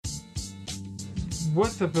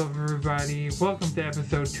What's up, everybody? Welcome to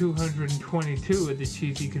episode 222 of the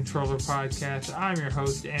Cheesy Controller Podcast. I'm your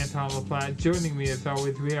host, Anton LaPlatte. Joining me, as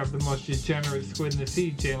always, we have the most degenerate squid in the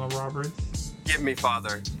sea, Jalen Roberts. Give me,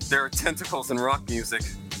 Father. There are tentacles in rock music.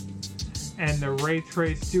 And the Ray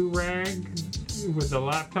Trace do-rag with the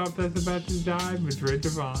laptop that's about to die, Madrid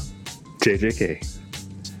Devon.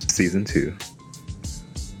 JJK, Season 2.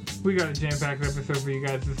 We got a jam-packed episode for you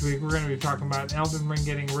guys this week. We're going to be talking about Elden Ring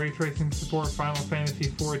getting ray tracing support, Final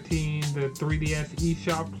Fantasy XIV, the 3DS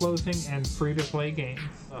eShop closing, and free-to-play games.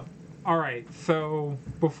 Alright, so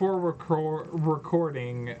before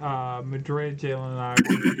recording, Madrid, Jalen, and I were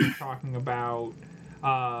going to be talking about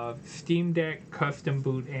Steam Deck custom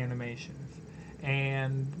boot animations.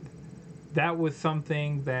 And that was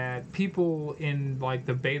something that people in like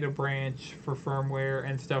the beta branch for firmware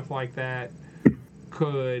and stuff like that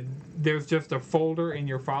there's just a folder in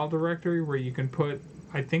your file directory where you can put,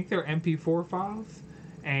 I think they're MP4 files,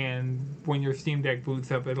 and when your Steam Deck boots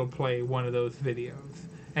up, it'll play one of those videos.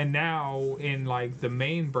 And now in like the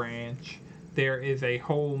main branch, there is a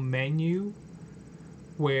whole menu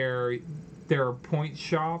where there are point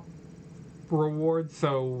shop rewards.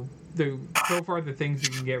 So far the things you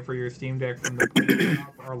can get for your Steam Deck from the point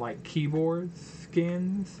shop are like keyboard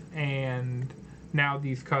skins and now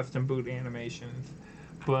these custom boot animations.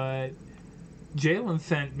 But Jalen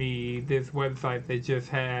sent me this website that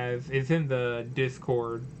just it's in the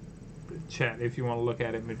Discord chat if you want to look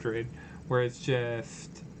at it, Madrid, where it's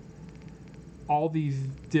just all these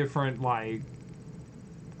different, like,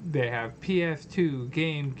 they have PS2,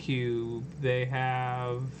 GameCube, they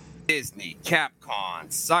have Disney, Capcom,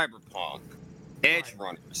 Cyberpunk, Edge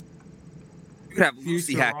Runners. You could have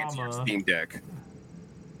Lucy hack into your Steam Deck.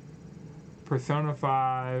 Persona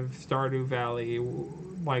 5, Stardew Valley,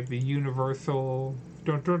 like the Universal,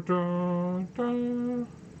 Cowboy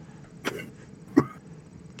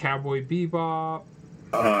Bebop.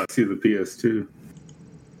 I see the PS2.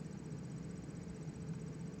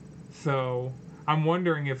 So I'm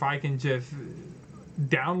wondering if I can just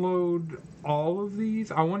download all of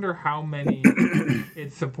these. I wonder how many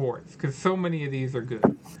it supports, because so many of these are good.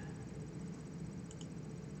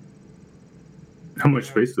 How much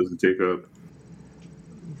space does it take up?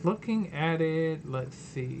 Looking at it, let's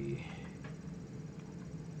see.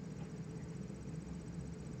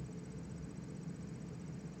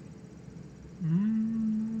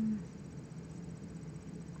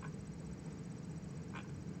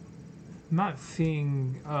 Not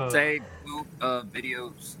seeing. Say boot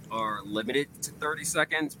videos are limited to 30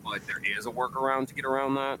 seconds, but there is a workaround to get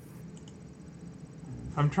around that.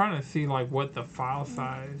 I'm trying to see like what the file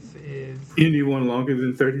size is. Anyone longer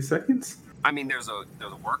than 30 seconds? I mean, there's a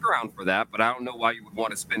workaround for that, but I don't know why you would want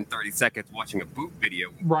to spend 30 seconds watching a boot video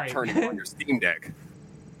turning on your Steam Deck.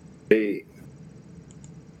 Hey.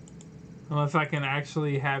 Unless I can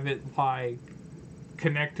actually have it like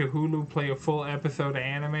connect to Hulu, play a full episode of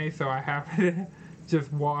anime, so I have to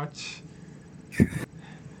just watch.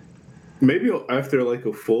 Maybe after like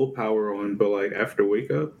a full power on, but like after wake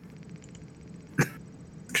up.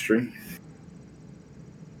 Extreme.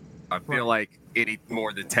 I feel like any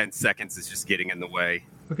more than 10 seconds is just getting in the way.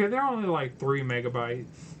 Okay, they're only like 3 megabytes,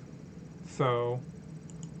 so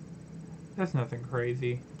that's nothing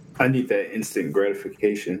crazy. I need that instant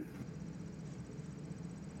gratification.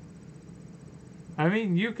 I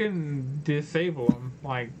mean, you can disable them.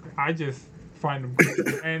 Like, I just find them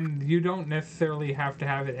crazy. And you don't necessarily have to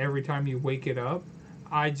have it every time you wake it up.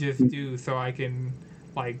 I just do so I can,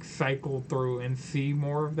 like, cycle through and see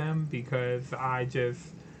more of them, because I just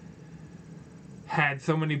had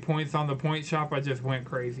so many points on the point shop, I just went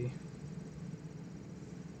crazy.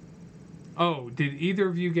 Oh, did either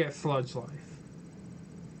of you get Sludge Life?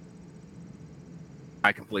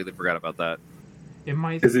 I completely forgot about that. It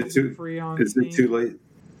might still be free on Steam. Is it too late?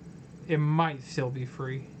 It might still be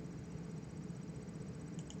free.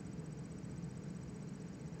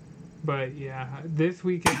 But yeah, this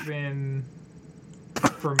week has been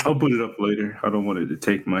for me. I'll put it up later. I don't want it to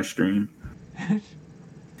take my stream.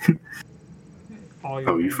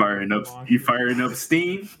 You firing up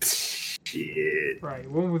Steam? Shit. Right.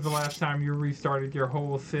 When was the last time you restarted your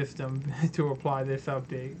whole system to apply this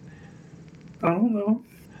update? I don't know.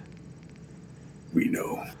 We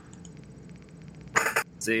know.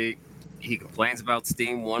 See, he complains about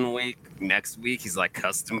Steam one week. Next week, he's like,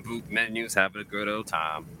 custom boot menus, having a good old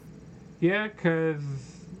time. Yeah, because,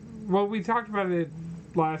 well, we talked about it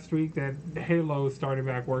last week that Halo started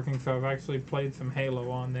back working, so I've actually played some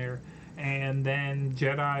Halo on there. And then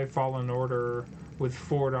Jedi Fallen Order was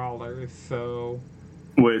 $4, so...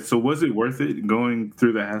 Wait, so was it worth it going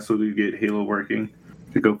through the hassle to get Halo working?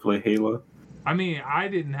 To go play Halo? I mean, I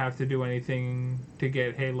didn't have to do anything to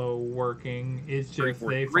get Halo working. It's just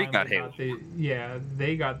they finally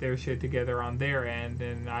they got their shit together on their end,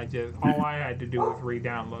 and all I had to do was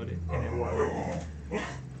re-download it, and it worked.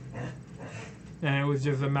 And it was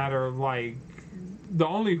just a matter of like, the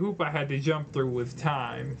only hoop I had to jump through was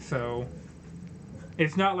time. So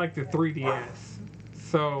it's not like the 3DS.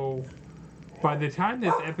 So by the time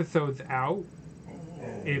this episode's out,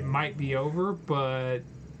 it might be over, but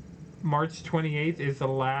March 28th is the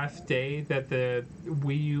last day that the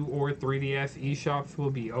Wii U or 3DS eShops will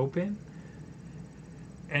be open.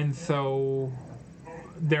 And so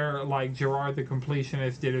they're like, Gerard the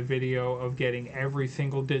Completionist did a video of getting every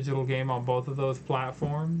single digital game on both of those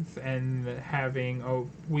platforms and having a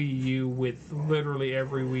Wii U with literally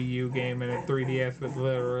every Wii U game and a 3DS with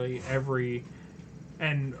literally every,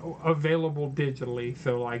 and available digitally.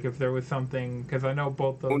 So like if there was something, because I know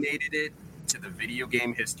both those donated it to the Video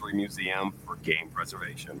Game History Museum for game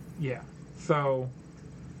preservation. Yeah. So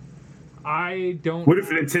I don't. What if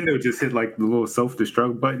Nintendo just hit like the little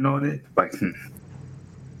self-destruct button on it? Like,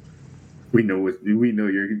 we know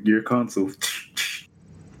your console.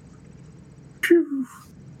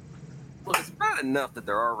 Well, it's bad enough that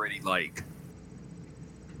they're already like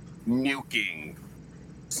nuking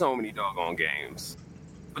so many doggone games.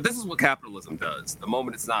 But this is what capitalism does. The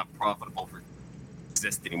moment it's not profitable for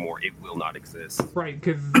exist anymore, it will not exist. Right,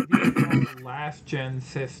 because these are last-gen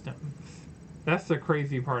systems. That's the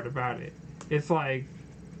crazy part about it. It's like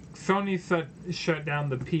Sony shut down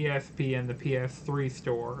the PSP and the PS3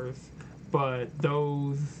 stores, but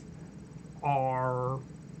those are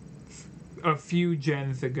a few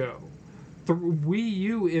gens ago. The Wii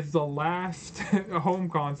U is the last home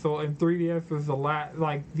console, and 3DS was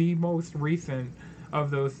the most recent of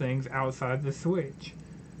those things outside the Switch.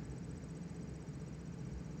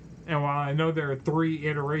 And while I know there are 3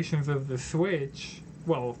 iterations of the Switch,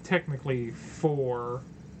 well, technically 4,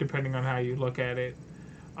 depending on how you look at it,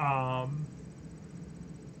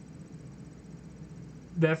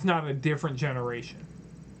 that's not a different generation.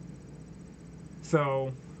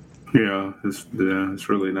 So... Yeah, it's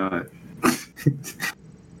really not.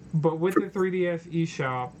 But with the 3DS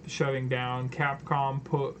eShop shutting down,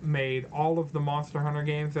 Capcom made all of the Monster Hunter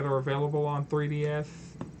games that are available on 3DS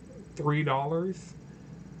 $3.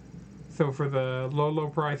 So for the low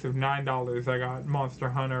price of $9, I got Monster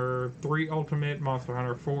Hunter 3 Ultimate, Monster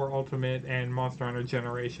Hunter 4 Ultimate, and Monster Hunter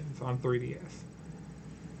Generations on 3DS.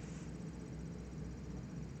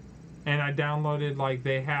 And I downloaded, like,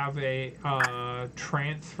 they have a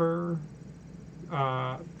transfer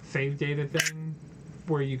save data thing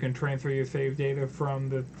where you can transfer your save data from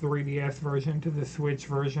the 3DS version to the Switch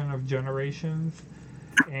version of Generations,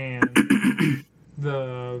 and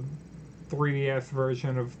the 3DS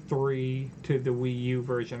version of 3 to the Wii U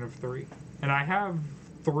version of 3. And I have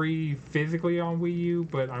 3 physically on Wii U,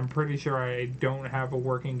 but I'm pretty sure I don't have a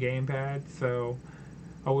working gamepad, so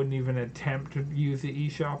I wouldn't even attempt to use the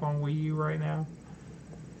eShop on Wii U right now.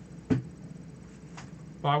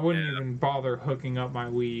 Well, I wouldn't even bother hooking up my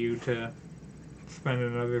Wii U to spend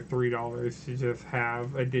another $3 to just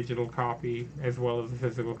have a digital copy as well as a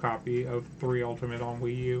physical copy of 3 Ultimate on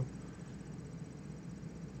Wii U.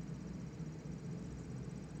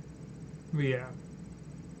 But yeah.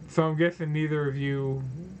 So I'm guessing neither of you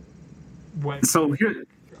went... So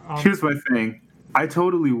here's my thing. I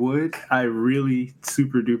totally would. I really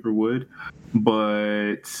super duper would.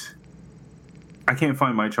 But I can't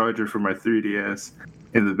find my charger for my 3DS.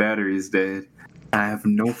 And the battery is dead. I have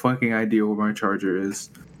no fucking idea where my charger is.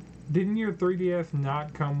 Didn't your 3DS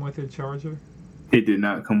not come with a charger? It did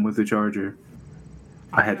not come with a charger.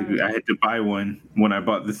 I had to buy one when I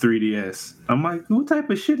bought the 3DS. I'm like, what type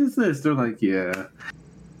of shit is this? They're like, yeah.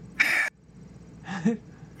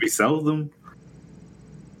 We sell them.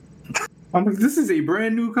 I'm like, this is a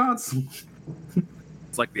brand new console.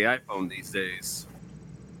 It's like the iPhone these days.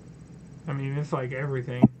 I mean, it's like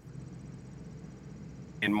everything.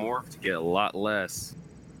 And more to get a lot less.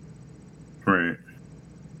 Right.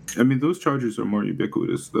 I mean, those chargers are more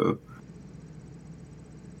ubiquitous, though.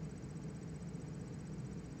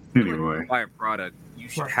 Anyway. Buy a product, you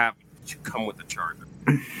should should come with a charger.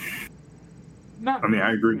 Not I mean,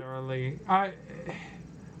 I agree. Necessarily.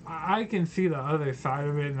 I can see the other side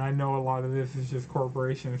of it, and I know a lot of this is just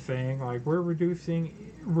corporations saying, like, we're reducing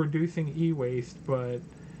e-waste, but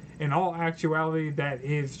in all actuality, that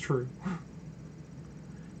is true.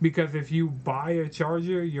 Because if you buy a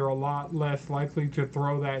charger, you're a lot less likely to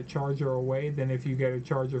throw that charger away than if you get a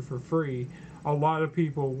charger for free. A lot of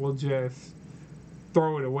people will just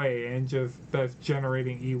throw it away, and that's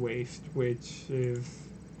generating e-waste, which is...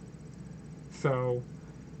 So,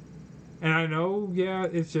 And I know, yeah,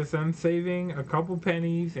 it's just them saving a couple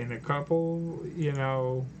pennies and a couple,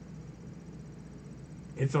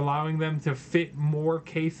 it's allowing them to fit more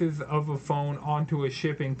cases of a phone onto a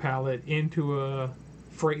shipping pallet into a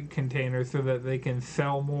freight container so that they can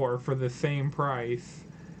sell more for the same price.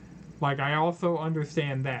 Like, I also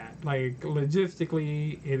understand that. Like,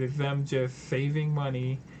 logistically, it is them just saving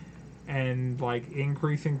money and, like,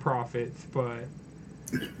 increasing profits, but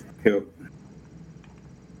Yep.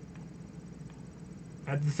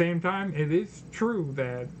 at the same time, it is true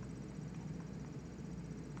that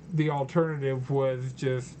the alternative was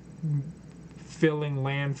just filling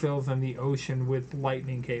landfills in the ocean with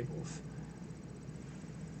lightning cables.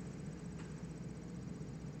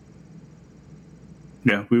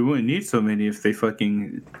 Yeah, we wouldn't need so many if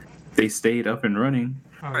they stayed up and running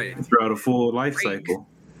Right. throughout a full life Great. cycle.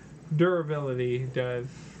 Durability does.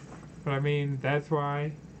 But I mean, that's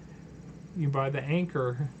why you buy the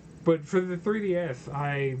Anchor. But for the 3DS,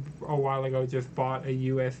 I, a while ago, just bought a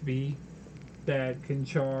USB that can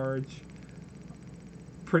charge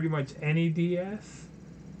pretty much any DS.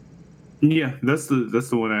 Yeah, that's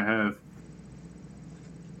the one I have.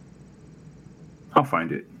 I'll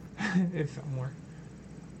find it. It's somewhere.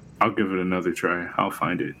 I'll give it another try. I'll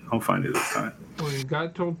find it this time. Well, you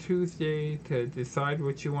got till Tuesday to decide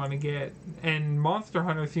what you want to get. And Monster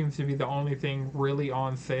Hunter seems to be the only thing really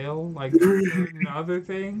on sale. Like, there's certain other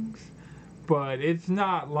things. But it's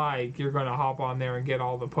not like you're going to hop on there and get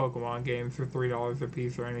all the Pokemon games for $3 a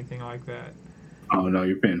piece or anything like that. Oh, no,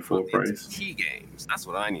 you're paying full Well, price. it's T games. That's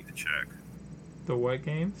what I need to check. The what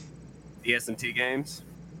games? The SMT games.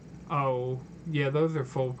 Oh, yeah, those are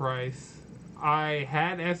full price. I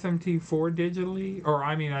had SMT4 digitally, or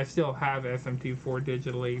I mean, I still have SMT4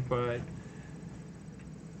 digitally, but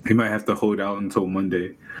You might have to hold out until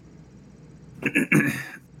Monday.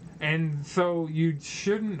 and so you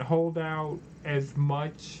shouldn't hold out as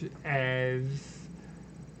much as.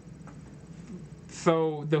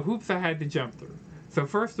 So the hoops I had to jump through. So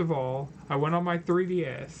first of all, I went on my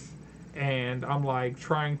 3DS and I'm like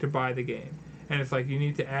trying to buy the game. And it's like, you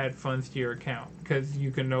need to add funds to your account because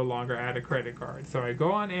you can no longer add a credit card. So I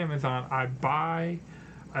go on Amazon, I buy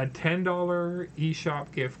a $10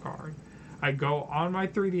 eShop gift card. I go on my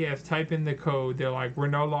 3DS, type in the code. They're like, we're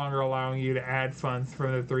no longer allowing you to add funds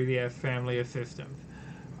from the 3DS family of systems.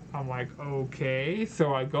 I'm like, okay.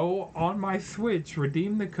 So I go on my Switch,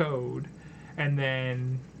 redeem the code, and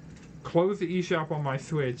then close the eShop on my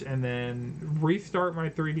Switch, and then restart my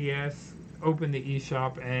 3DS, open the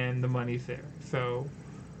eShop, and the money's there. So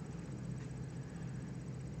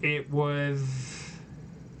it was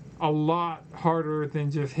a lot harder than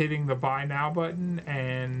just hitting the buy now button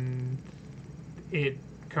and it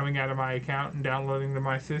coming out of my account and downloading to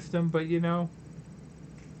my system, but I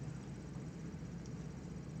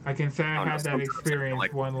can say I had that experience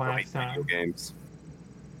like one last video time. games.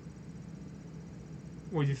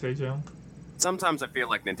 What'd you say, Joe? Sometimes I feel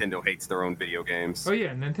like Nintendo hates their own video games. Oh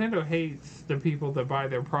yeah, Nintendo hates the people that buy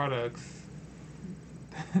their products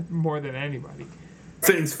more than anybody.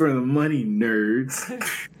 Thanks for the money, nerds.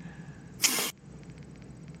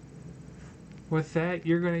 What's that?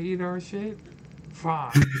 You're gonna eat our shit?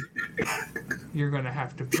 Fine. You're gonna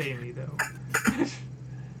have to pay me though.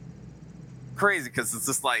 Crazy, because it's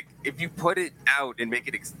just like, if you put it out and make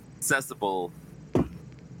it accessible,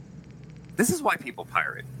 this is why people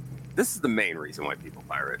pirate. This is the main reason why people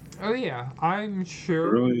pirate. Oh yeah, I'm It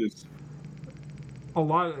sure really is. a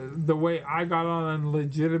lot of the way I got on and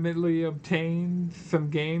legitimately obtained some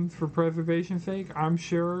games for preservation's sake, I'm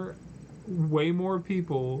sure way more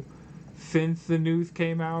people since the news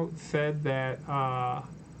came out said that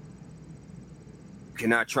You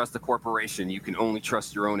cannot trust a corporation. You can only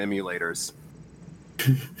trust your own emulators.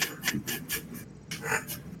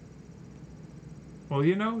 well,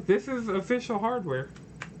 this is official hardware,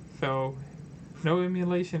 so no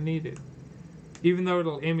emulation needed, even though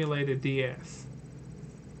it'll emulate a DS.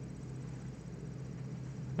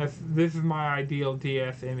 This is my ideal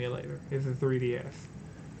DS emulator, is a 3DS.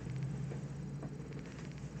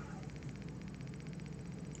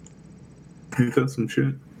 You got some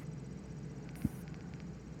shit.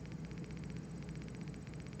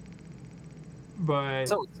 But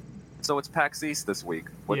So it's PAX East this week.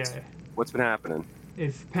 What's been happening?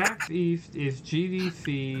 It's PAX East, it's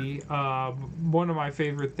GDC. One of my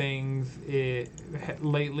favorite things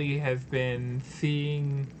lately has been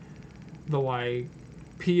seeing the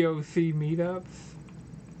POC meetups.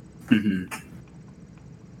 Mm-hmm.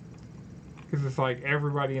 Because it's like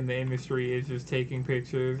everybody in the industry is just taking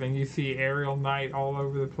pictures, and you see Ariel Knight all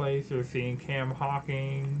over the place. You're seeing Cam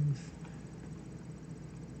Hawkins.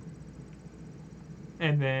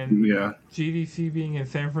 and then Yeah. GDC being in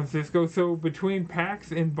San Francisco. So between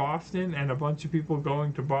PAX in Boston and a bunch of people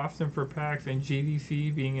going to Boston for PAX, and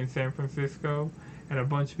GDC being in San Francisco and a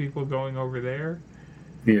bunch of people going over there.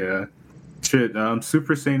 Yeah. Shit,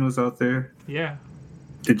 Super Saiyan was out there. Yeah.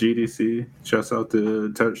 The GDC. Shouts out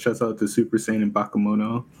to Super Saiyan and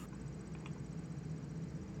Bakemono.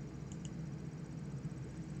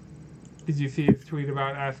 Did you see his tweet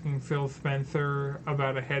about asking Phil Spencer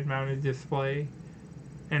about a head-mounted display?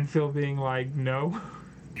 And Phil being like, no.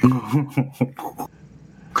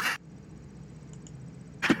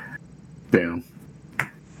 Damn.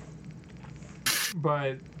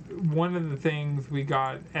 But one of the things we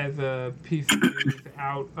got as a piece of news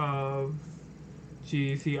out of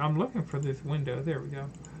GDC, I'm looking for this window, there we go,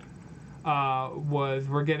 was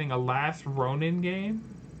we're getting a Last Ronin game,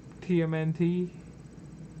 TMNT,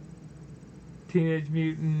 Teenage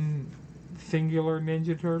Mutant Singular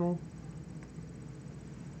Ninja Turtle.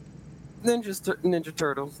 Ninja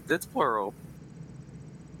Turtles. It's plural.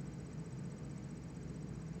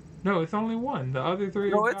 No, it's only one. The other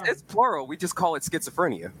three. No, it's plural. We just call it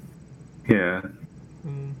schizophrenia. Yeah.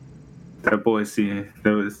 Mm. That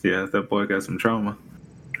boy got some trauma.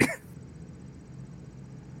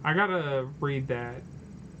 I gotta read that,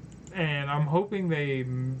 and I'm hoping they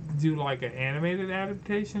do like an animated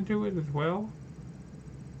adaptation to it as well.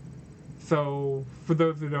 So, for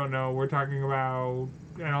those who don't know, we're talking about,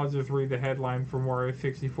 and I'll just read the headline from Wario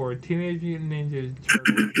 64. Teenage Mutant Ninja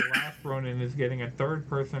Turtles: The Last Ronin is getting a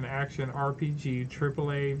third-person action RPG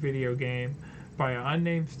AAA video game by an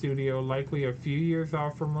unnamed studio, likely a few years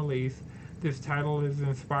off from release. This title is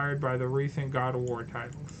inspired by the recent God of War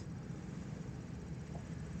titles.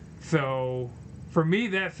 So, for me,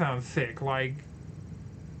 that sounds sick. Like,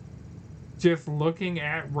 just looking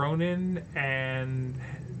at Ronin and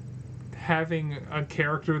having a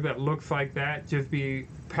character that looks like that, just be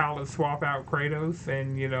palette swap out Kratos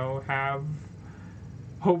and, you know, have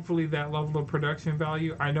hopefully that level of production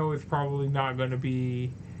value. I know it's probably not going to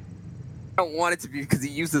be... I don't want it to be because he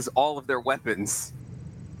uses all of their weapons.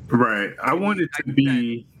 Right. I want it to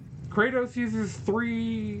be... Kratos uses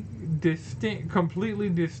three completely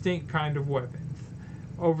distinct kind of weapons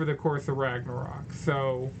over the course of Ragnarok.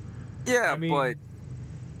 So, yeah, I mean, but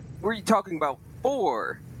we're talking about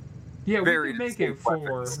 4. Yeah, we can make it 4.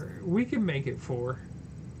 Weapons. We can make it 4.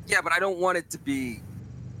 Yeah, but I don't want it to be...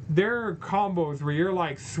 There are combos where you're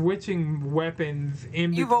like switching weapons in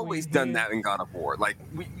between. You've always done that in God of War. Like,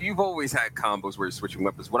 you've always had combos where you're switching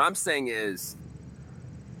weapons. What I'm saying is,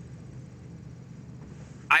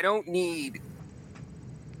 I don't need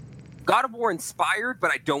God of War inspired,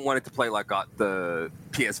 but I don't want it to play like the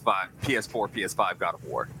PS4, PS5 God of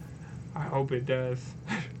War. I hope it does.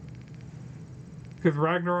 Because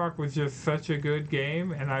Ragnarok was just such a good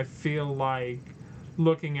game, and I feel like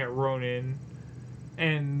looking at Ronin,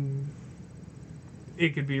 and it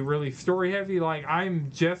could be really story heavy. Like, I'm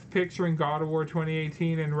just picturing God of War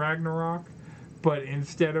 2018 and Ragnarok, but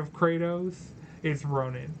instead of Kratos, it's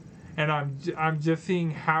Ronin. And I'm just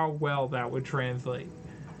seeing how well that would translate.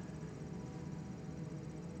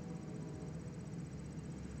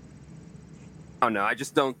 Oh no, I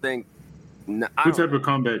just don't think. No, what type of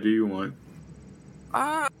combat do you want?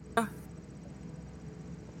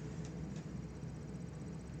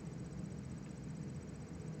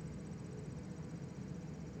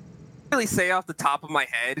 Really say off the top of my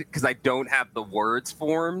head because I don't have the words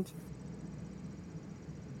formed.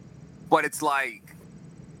 But it's like,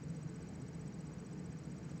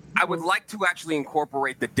 I would like to actually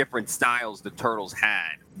incorporate the different styles the Turtles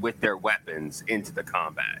had with their weapons into the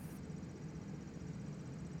combat.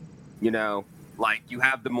 You know, like you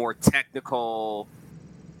have the more technical,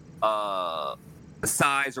 the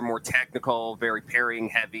size are more technical, very parrying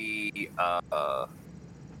heavy,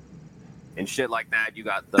 and shit like that. You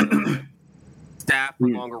got the staff for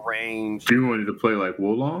longer range. You wanted to play like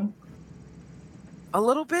Wulong? A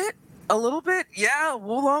little bit, yeah.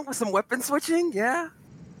 Wulong with some weapon switching, yeah.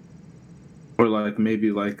 Or like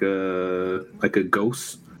maybe like a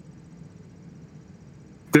Ghost.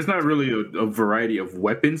 There's not really a variety of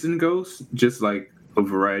weapons in Ghost, just like a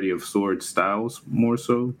variety of sword styles more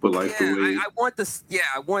so. But like the way I want this,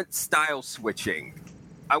 I want style switching.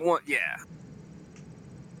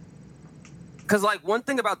 Because like one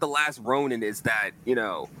thing about The Last Ronin is that, you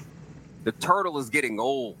know, the turtle is getting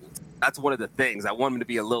old. That's one of the things. I want him to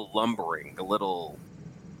be a little lumbering, a little,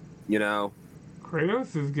 you know.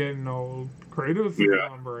 Kratos is getting old. Kratos is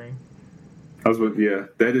lumbering.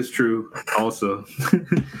 That is true also.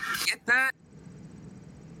 Get that?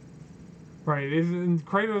 Right.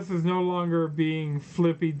 Kratos is no longer being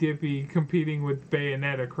flippy dippy competing with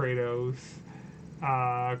Bayonetta Kratos.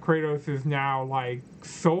 Kratos is now like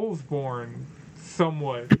Soulsborne,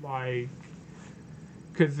 somewhat like,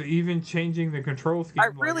 because even changing the control scheme.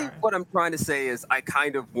 What I'm trying to say is, I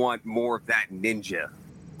kind of want more of that ninja,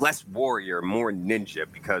 less warrior, more ninja,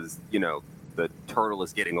 because the turtle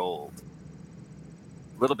is getting old.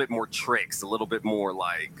 A little bit more tricks, a little bit more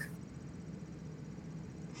like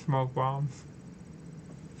smoke bombs.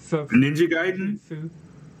 So Ninja Gaiden.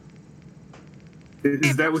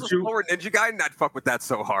 Is that what you? Slower Ninja Gaiden? I'd fuck with that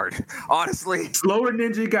so hard, honestly. Slower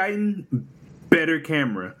Ninja Gaiden, better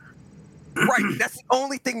camera. Right, that's the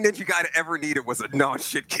only thing Ninja Gaiden ever needed was a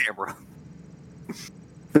non-shit camera.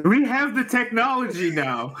 We have the technology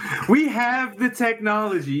now. We have the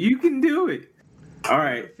technology. You can do it. All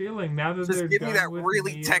right. Feeling now that just give me that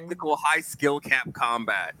really Neo, technical, high skill cap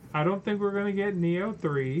combat. I don't think we're gonna get Neo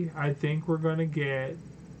 3. I think we're gonna get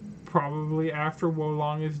probably after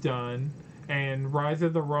Wolong is done. And Rise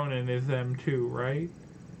of the Ronin is them too, right?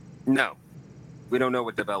 No. We don't know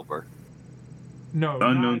what developer. No,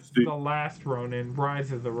 not the last Ronin,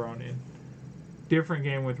 Rise of the Ronin. Different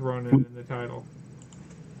game with Ronin in the title.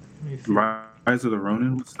 Rise of the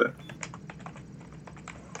Ronin? What's that?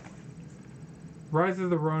 Rise of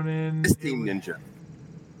the Ronin... It's Team Ninja.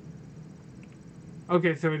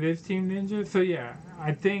 Okay, so it is Team Ninja? So yeah,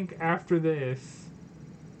 I think after this...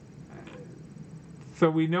 So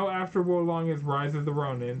we know after Wolong is Rise of the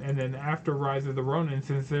Ronin, and then after Rise of the Ronin,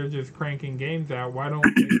 since they're just cranking games out, why don't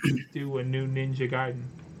they just do a new Ninja Gaiden?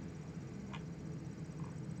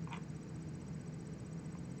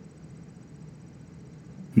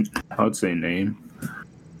 I would say name.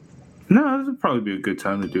 No, this would probably be a good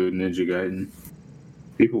time to do a Ninja Gaiden.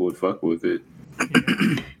 People would fuck with it.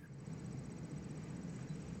 Yeah.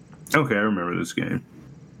 Okay, I remember this game.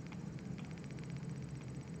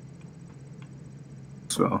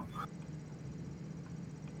 So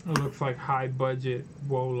it looks like high budget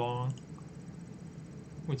Wolong,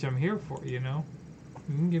 which I'm here for. You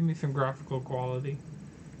can give me some graphical quality.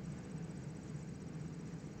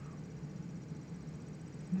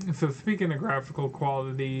 So speaking of graphical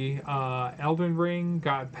quality, Elden Ring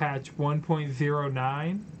got patch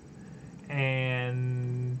 1.09,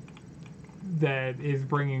 and that is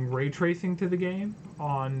bringing ray tracing to the game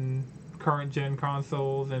on current gen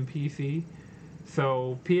consoles and PC.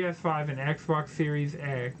 So PS5 and Xbox Series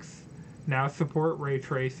X now support ray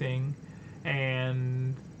tracing,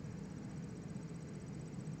 and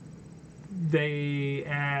they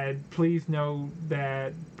add, please note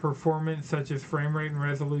that performance such as frame rate and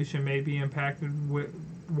resolution may be impacted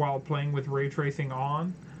while playing with ray tracing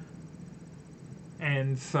on.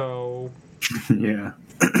 And so... Yeah.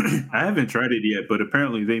 I haven't tried it yet, but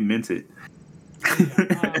apparently they meant it.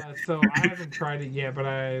 So I haven't tried it yet, but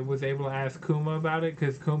I was able to ask Kuma about it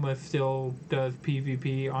because Kuma still does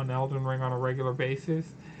PvP on Elden Ring on a regular basis,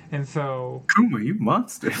 and so Kuma, you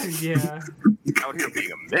monster! Yeah, out here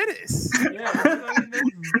being a menace. Yeah, well,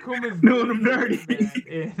 Kuma's doing dirty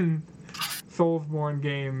in Soulsborne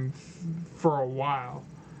games for a while.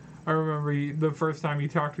 I remember the first time he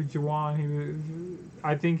talked to Juwan,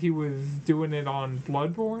 I think he was doing it on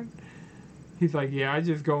Bloodborne. He's like, yeah, I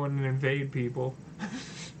just go in and invade people.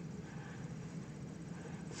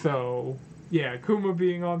 So, yeah, Kuma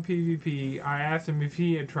being on PvP, I asked him if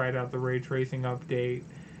he had tried out the ray tracing update,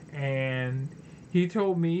 and he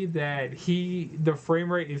told me that the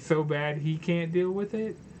frame rate is so bad he can't deal with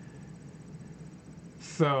it.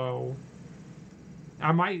 So,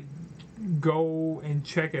 I might go and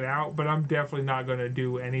check it out, but I'm definitely not going to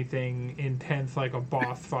do anything intense like a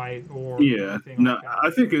boss fight or anything like that.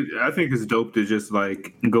 I think it's dope to just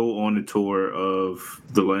like go on a tour of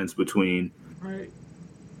the lands between, right,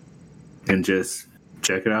 and just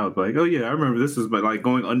check it out. Like, oh yeah, I remember this was like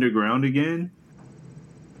going underground again.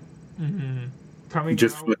 Mm-hmm. Coming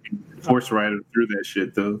just out, fucking horse riding through that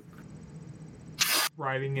shit though.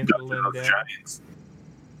 Riding into Lindell.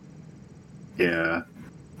 Yeah.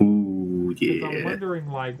 Ooh, yeah. I'm wondering,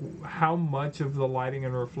 like, how much of the lighting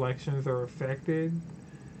and reflections are affected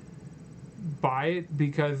by it,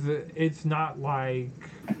 because it's not like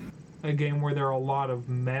a game where there are a lot of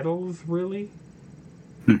metals, really.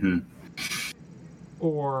 Mm-hmm.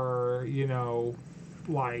 Or,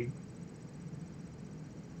 like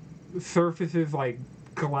surfaces like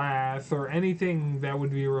glass or anything that would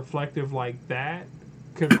be reflective like that.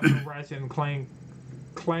 Because Ratchet and Clank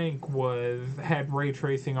had ray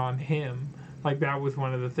tracing on him. Like, that was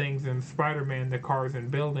one of the things in Spider-Man, the cars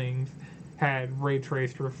and buildings had ray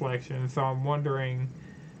traced reflection. So I'm wondering,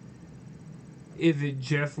 is it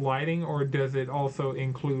just lighting or does it also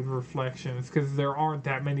include reflections? Because there aren't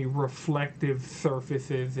that many reflective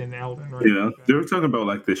surfaces in Elden Ring. Yeah, they were talking about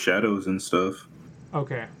like the shadows and stuff.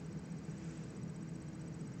 Okay.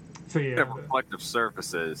 So yeah. Reflective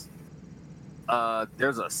surfaces.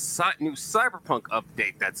 There's a new Cyberpunk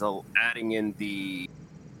update that's adding in the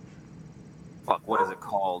what is it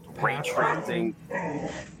called? Ray tracing.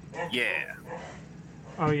 Yeah.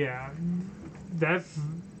 Oh yeah,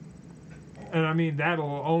 and I mean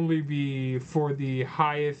that'll only be for the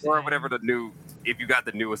highest. Or whatever if you got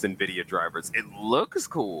the newest NVIDIA drivers. It looks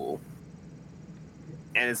cool,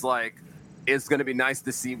 and it's going to be nice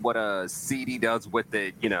to see what a CD does with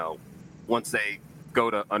it. Once they go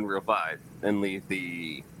to Unreal 5 and leave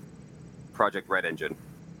the Project Red engine.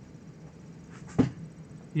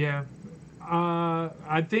 Yeah.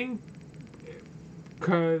 I think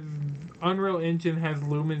because Unreal Engine has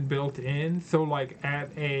Lumen built in, so at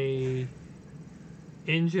a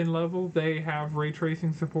engine level, they have ray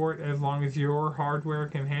tracing support as long as your hardware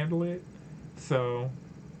can handle it. So,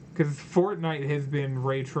 because Fortnite has been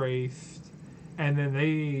ray traced, and then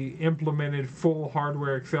they implemented full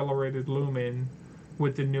hardware accelerated Lumen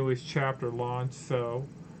with the newest chapter launch. So,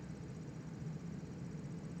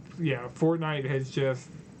 yeah, Fortnite has just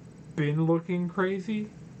been looking crazy.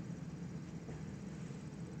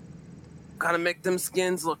 Gotta make them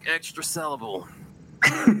skins look extra sellable.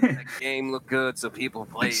 That game look good so people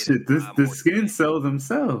play it. Shit, the skins sell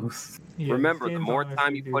themselves. Yeah, remember, the more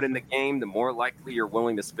time you put in the game, the more likely you're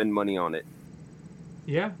willing to spend money on it.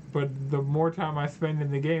 Yeah, but the more time I spend in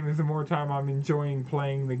the game is the more time I'm enjoying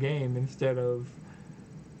playing the game instead of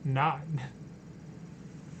not.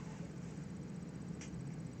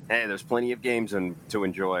 Hey, there's plenty of games to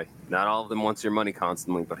enjoy. Not all of them wants your money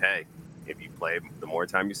constantly, but hey, if you play, the more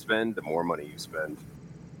time you spend, the more money you spend.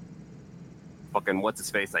 Fucking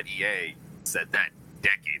what's-his-face at EA said that a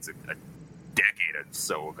decade or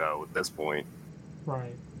so ago at this point.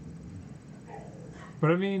 Right.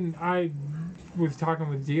 But I mean, I was talking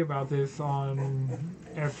with G about this on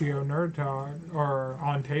FGO Nerd Talk, or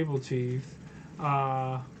on Table Cheese,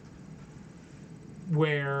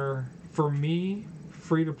 where, for me,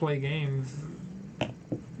 free-to-play games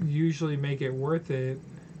usually make it worth it.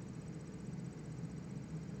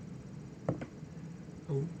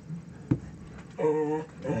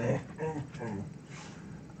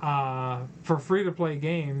 For free-to-play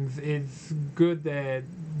games, it's good that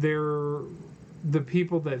the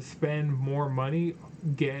people that spend more money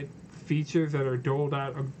get features that are doled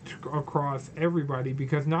out across everybody,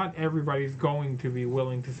 because not everybody's going to be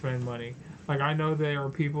willing to spend money. I know there are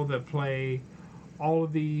people that play all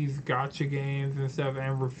of these gacha games and stuff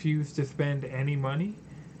and refuse to spend any money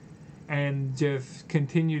and just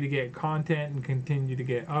continue to get content and continue to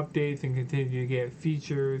get updates and continue to get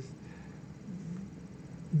features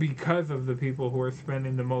because of the people who are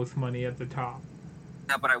spending the most money at the top.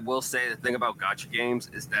 Yeah, but I will say the thing about gacha games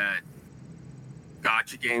is that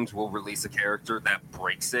gacha games will release a character that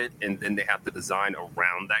breaks it, and then they have to design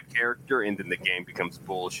around that character, and then the game becomes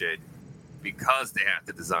bullshit because they have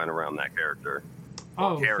to design around that character.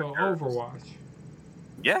 Oh, so Overwatch.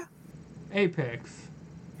 Yeah. Apex.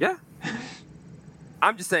 Yeah.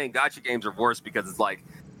 I'm just saying gacha games are worse because it's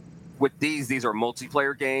with these are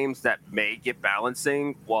multiplayer games that may get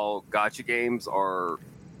balancing, while gacha games are,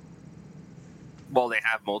 while they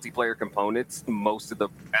have multiplayer components, most of the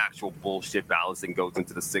actual bullshit balancing goes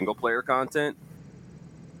into the single player content.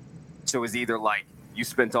 So it's either you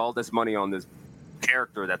spent all this money on this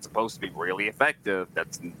character that's supposed to be really effective,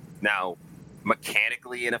 that's now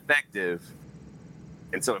mechanically ineffective,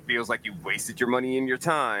 and so it feels like you wasted your money and your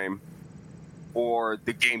time, or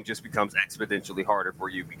the game just becomes exponentially harder for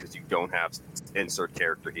you because you don't have insert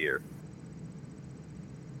character here.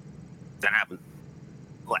 That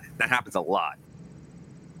happens a lot.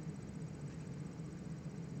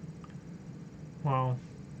 Wow.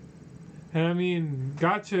 And I mean,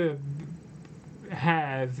 gacha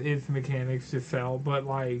has its mechanics to sell, but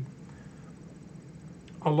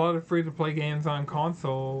a lot of free-to-play games on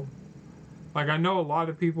console, I know a lot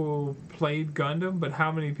of people played Gundam, but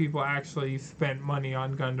how many people actually spent money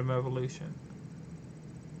on Gundam Evolution?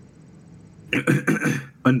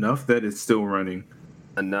 Enough that it's still running.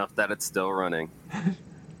 Enough that it's still running.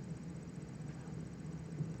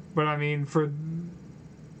 But I mean, for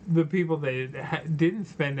the people that didn't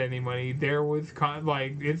spend any money, there was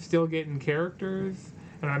it's still getting characters,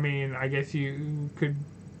 and I mean, I guess you could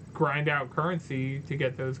grind out currency to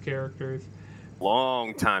get those characters.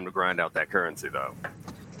 Long time to grind out that currency, though.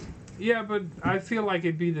 Yeah, but I feel like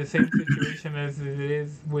it'd be the same situation as it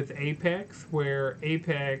is with Apex, where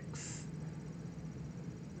Apex,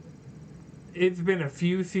 it's been a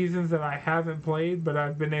few seasons that I haven't played, but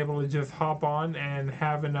I've been able to just hop on and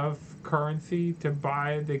have enough currency to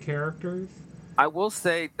buy the characters. I will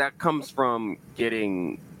say that comes from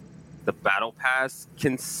getting the battle pass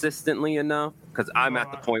consistently enough, because I'm at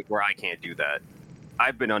the point where I can't do that.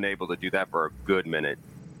 I've been unable to do that for a good minute.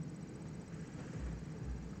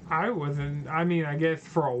 I wasn't. I mean, I guess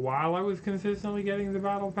for a while I was consistently getting the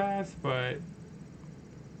battle pass, but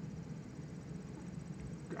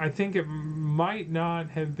I think it might not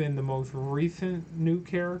have been the most recent new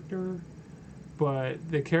character, but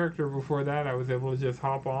the character before that I was able to just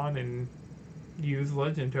hop on and use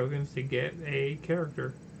legend tokens to get a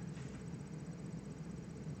character.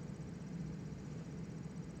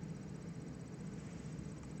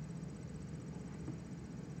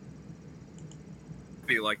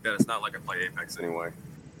 Feel like that. It's not like I play Apex anyway.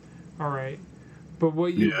 All right, but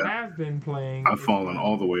what you have been playing? I've fallen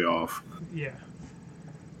all the way off. Yeah,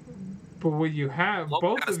 but what you have,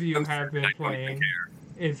 both of you have been playing,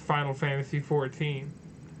 is Final Fantasy 14.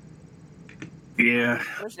 Yeah.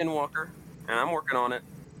 There's Endwalker, and I'm working on it.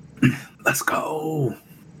 Let's go.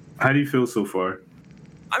 How do you feel so far?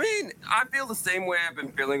 I mean, I feel the same way I've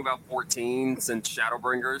been feeling about 14 since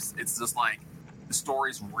Shadowbringers. It's just like the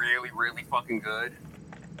story's really, really fucking good.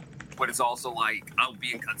 But it's also like I'll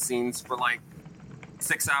be in cutscenes for like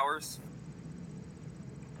 6 hours.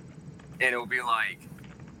 And it'll be like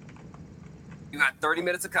you got 30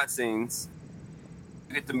 minutes of cutscenes.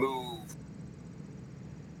 You get to move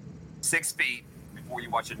 6 feet before you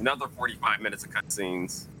watch another 45 minutes of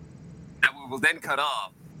cutscenes. That will then cut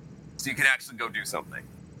off so you can actually go do something.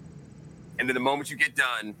 And then the moment you get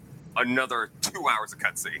done, another 2 hours of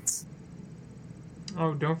cutscenes.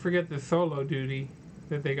 Oh, don't forget the solo duty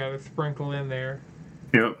that they got to sprinkle in there.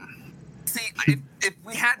 Yep. See, if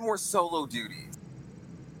we had more solo duties,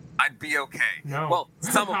 I'd be okay. No. Well,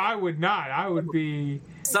 some of I would not. I would be...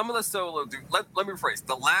 Some of the solo duty... Let me rephrase.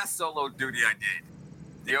 The last solo duty I did,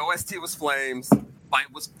 the OST was flames,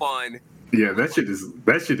 fight was fun. Yeah, that shit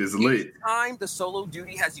is lit. Each time the solo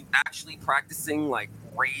duty has you actually practicing like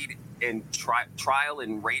raid and trial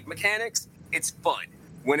and raid mechanics, it's fun.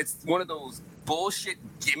 When it's one of those bullshit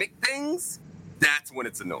gimmick things, that's when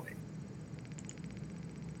it's annoying.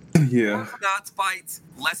 Yeah. Not fights,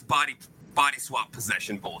 less body swap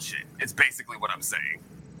possession bullshit. It's basically what I'm saying.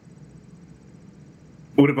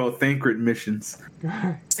 What about Thancred missions?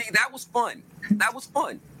 See, that was fun. That was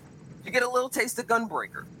fun. You get a little taste of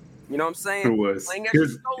Gunbreaker. You know what I'm saying? It was. Playing extra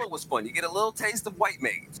solo was fun. You get a little taste of White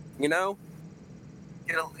Mage. You know?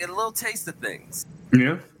 Get a little taste of things.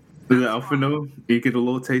 Yeah. The Alpha Node, you get a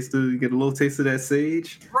little taste of that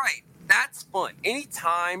Sage. Right. That's fun.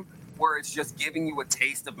 Anytime where it's just giving you a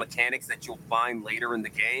taste of mechanics that you'll find later in the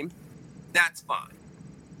game, that's fine.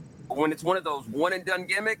 But when it's one of those one and done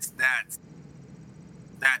gimmicks, that's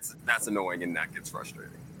annoying and that gets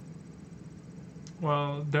frustrating.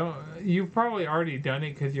 Well, you've probably already done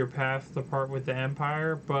it because you're past the part with the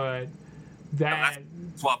Empire, but that... No,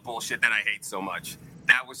 that's swap bullshit that I hate so much.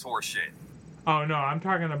 That was horseshit. Oh, no, I'm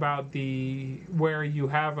talking about where you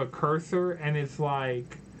have a cursor and it's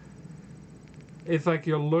like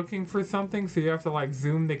you're looking for something, so you have to like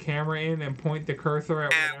zoom the camera in and point the cursor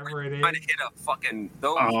at whatever it is. Trying to hit a fucking...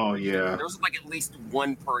 Oh, yeah. There's like at least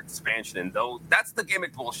one per expansion, and that's the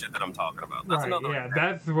gimmick bullshit that I'm talking about. That's right, yeah,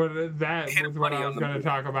 that was what I was going to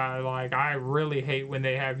talk about. Like, I really hate when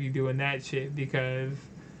they have you doing that shit because...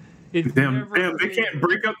 Damn, they can't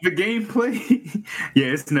break up the gameplay. Yeah,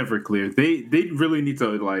 it's never clear. They really need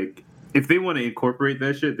to, like, if they want to incorporate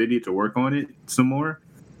that shit, they need to work on it some more.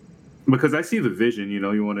 Because I see the vision,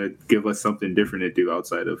 you want to give us something different to do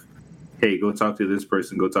outside of, hey, go talk to this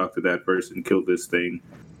person, go talk to that person, kill this thing,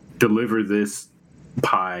 deliver this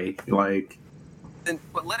pie, like.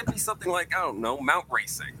 But let it be something like, I don't know, mount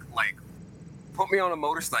racing. Like, put me on a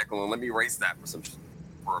motorcycle and let me race that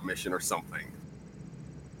for a mission or something.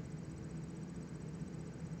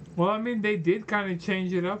 Well, I mean, they did kind of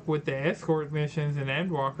change it up with the escort missions in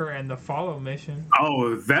Endwalker and the follow mission.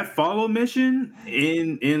 Oh, that follow mission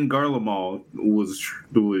in Garlemald was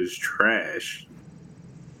trash.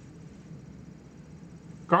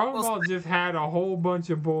 Garlemald just had a whole bunch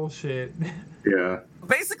of bullshit. Yeah.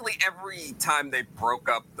 Basically, every time they broke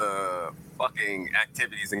up the fucking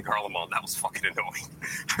activities in Garlemald, that was fucking annoying.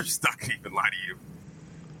 I'm just not gonna even lie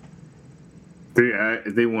to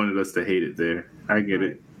you. They wanted us to hate it there. I get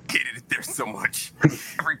it. Hated it there so much.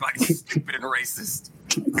 Everybody's stupid and racist.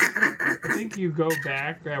 I think you go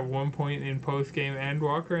back at one point in post-game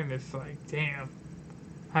Endwalker, and it's like, damn,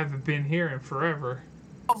 I haven't been here in forever.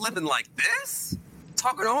 Oh, living like this?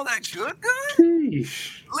 Talking all that good?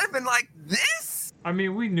 Sheesh. Living like this? I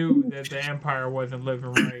mean, we knew that the Empire wasn't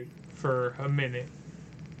living right for a minute.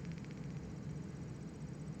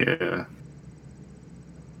 Yeah.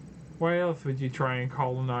 Why else would you try and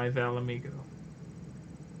colonize Alamigo?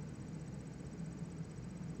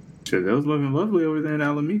 Shit, that was looking lovely over there in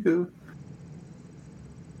Alamico.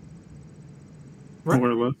 Right. More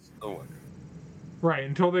or less. Oh, Right,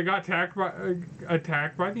 until they got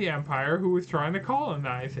attacked by the Empire, who was trying to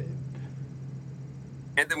colonize it.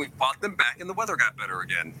 and then we fought them back, and the weather got better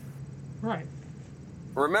again. Right.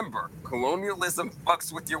 Remember, colonialism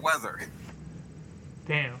fucks with your weather.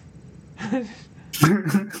 Damn.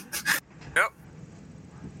 Yep.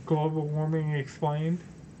 Global warming explained.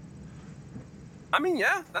 I mean,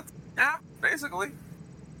 yeah, basically.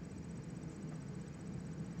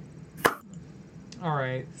 All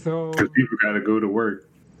right, so Because people got to go to work.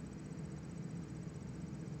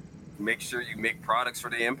 Make sure you make products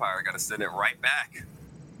for the Empire. Got to send it right back.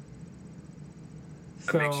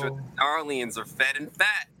 And make sure the Darlians are fed and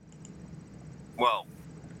fat. Well,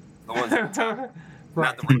 the ones at the top, right.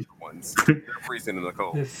 not the richer ones. They're freezing in the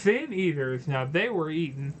cold. The Sin Eaters, now they were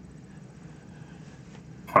eaten.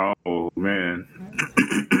 Oh, man.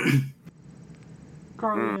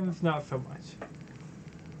 Guardians, not so much.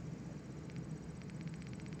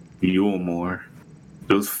 Yulmore.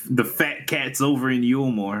 The fat cats over in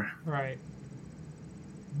Yulmore. Right.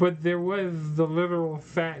 But there was the literal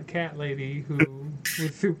fat cat lady who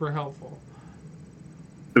was super helpful.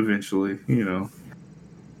 Eventually, you know.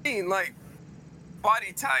 I mean, like,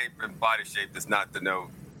 body type and body shape does not denote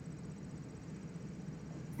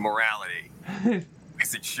morality. At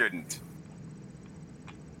least it shouldn't.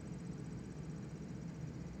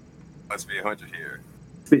 Let's be 100 here.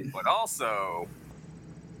 But also,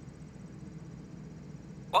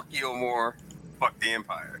 fuck Gilmore, fuck the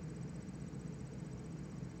Empire.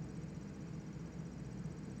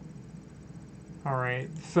 All right,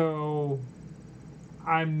 so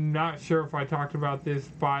I'm not sure if I talked about this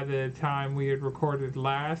by the time we had recorded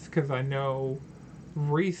last, because I know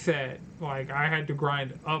Reset, like I had to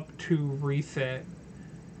grind up to Reset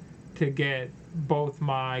to get both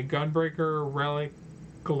my Gunbreaker Relic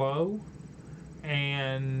Glow,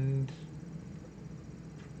 and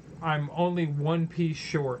I'm only one piece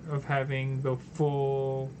short of having the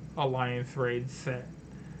full Alliance raid set.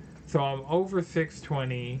 So I'm over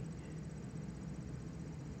 620,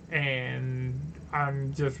 and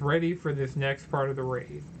I'm just ready for this next part of the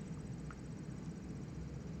raid.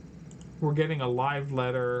 We're getting a live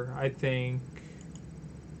letter, I think,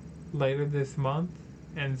 later this month,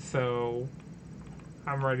 and so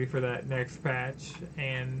I'm ready for that next patch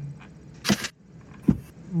and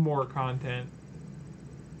more content.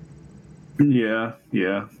 Yeah.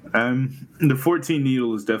 The 14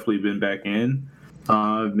 needle has definitely been back in.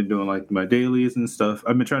 I've been doing like my dailies and stuff.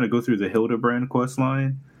 I've been trying to go through the Hildebrand quest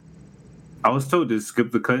line. I was told to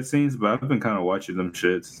skip the cutscenes, but I've been kind of watching them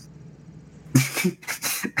shits.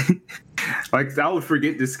 Like, I would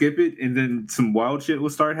forget to skip it, and then some wild shit will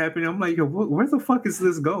start happening. I'm like, yo, where the fuck is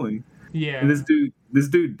this going? Yeah. And this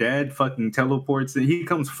dude, dad fucking teleports, and he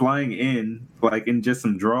comes flying in, like, in just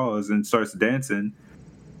some draws and starts dancing.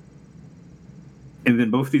 And then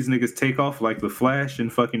both these niggas take off like the Flash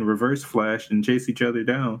and fucking Reverse Flash and chase each other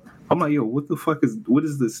down. I'm like, yo, what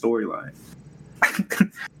is this storyline?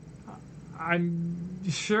 I'm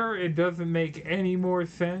sure it doesn't make any more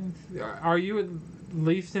sense. Are you at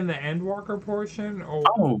least in the Endwalker portion? Or?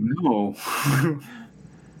 Oh, no.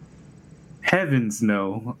 Heavens,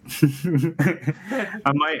 no.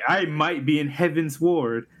 I might be in Heaven's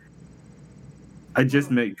Ward. I just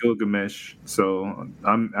met Gilgamesh, so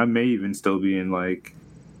I may even still be in like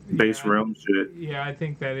base realm shit. Yeah, I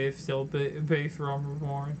think that is still base realm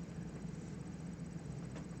reborn.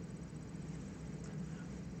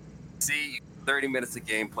 See, 30 minutes of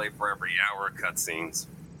gameplay for every hour of cutscenes.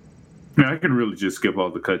 Man, I can really just skip all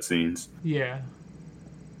the cutscenes. Yeah.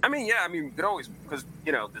 I mean, you could always, because,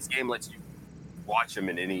 you know, this game lets you watch them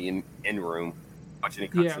in any in-room. Watch any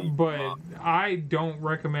cutscene. Yeah, but I don't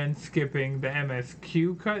recommend skipping the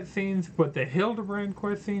MSQ cutscenes, but the Hildebrand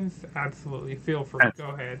cutscenes, absolutely. Feel free. Go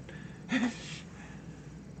ahead.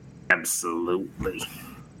 Absolutely.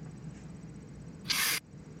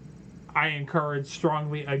 I encourage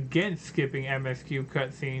strongly against skipping MSQ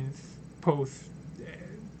cutscenes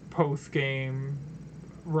post game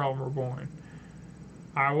Realm Reborn.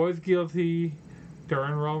 I was guilty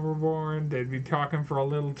during Realm Reborn. They'd be talking for a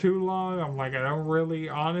little too long. I'm like, I don't really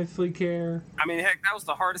honestly care. I mean, heck, that was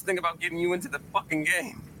the hardest thing about getting you into the fucking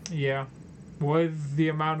game. Yeah. Was the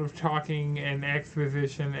amount of talking and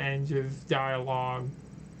exposition and just dialogue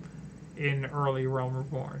in early Realm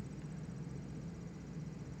Reborn.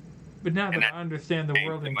 But now that I understand the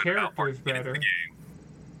world and characters better.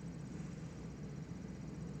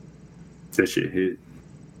 That shit hit.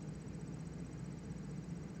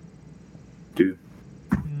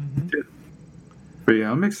 But yeah,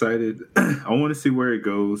 I'm excited. I want to see where it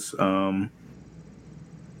goes.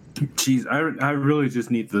 Jeez, I really just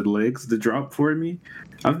need the legs to drop for me.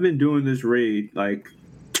 I've been doing this raid like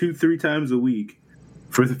 2-3 times a week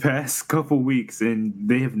for the past couple weeks, and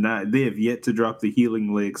they have yet to drop the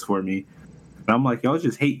healing legs for me. And I'm like, y'all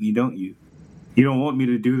just hate me, don't you? You don't want me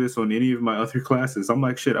to do this on any of my other classes. I'm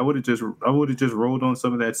like, shit, I would have just rolled on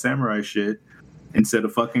some of that samurai shit instead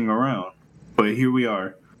of fucking around. But here we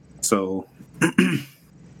are. So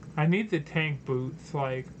I need the tank boots,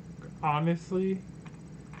 like, honestly.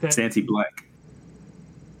 It's anti-black.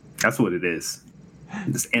 That's what it is.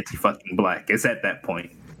 It's anti-fucking black. It's at that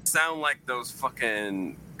point. Sound like those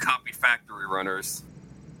fucking copy factory runners.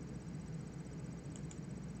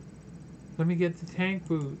 Let me get the tank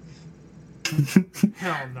boots.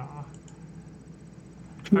 Hell no.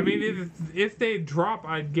 I mean, if they drop,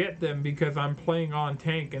 I'd get them because I'm playing on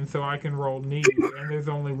tank, and so I can roll needs, and there's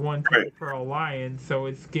only one tank per alliance, so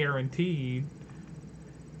it's guaranteed.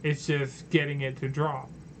 It's just getting it to drop.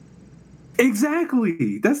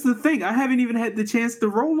 Exactly. That's the thing. I haven't even had the chance to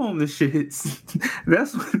roll on the shits.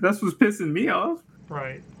 That's what's pissing me off.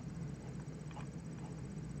 Right.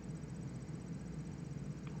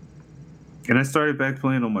 And I started back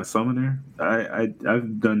playing on my summoner.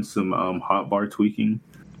 I've done some hotbar tweaking.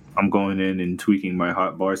 I'm going in and tweaking my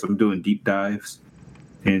hotbars. I'm doing deep dives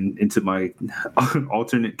into my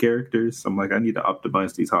alternate characters. I'm like, I need to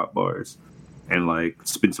optimize these hotbars and like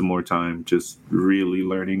spend some more time just really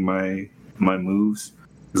learning my moves.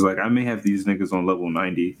 It's like I may have these niggas on level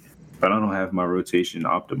 90, but I don't have my rotation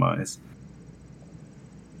optimized.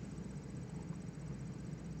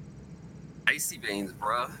 Icy veins,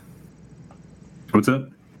 bruh. What's up?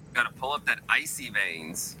 Gotta pull up that icy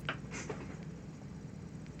veins.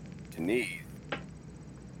 You need.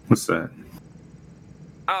 What's that?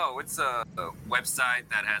 Oh, it's a website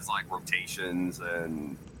that has like rotations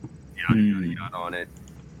and yada yada yada on it.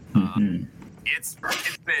 It's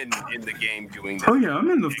been in the game doing this. Oh yeah, I'm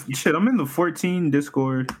in the 14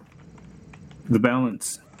 Discord. The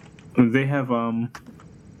balance. They have like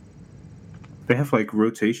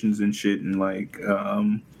rotations and shit and like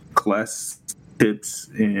class tips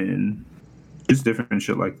and just different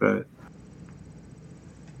shit like that.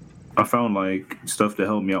 I found like stuff to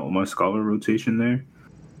help me out with my scholar rotation there.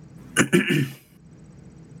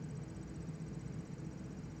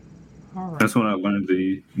 All right. That's when I learned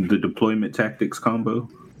the deployment tactics combo.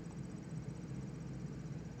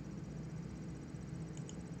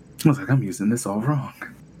 I was like, I'm using this all wrong.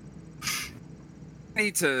 I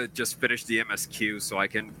need to just finish the MSQ so I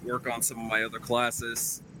can work on some of my other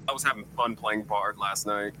classes. I was having fun playing Bard last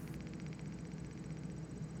night.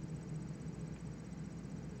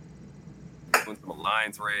 Doing some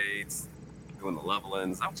alliance raids, doing the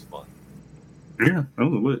level-ins. That was fun. Yeah, that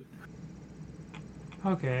was lit.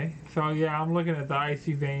 Okay, so yeah, I'm looking at the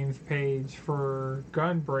Icy Veins page for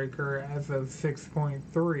Gunbreaker as of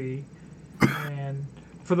 6.3, and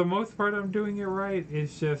for the most part I'm doing it right.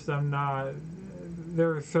 It's just I'm not.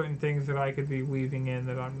 There are certain things that I could be weaving in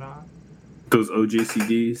that I'm not. Those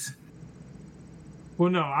OGCDs?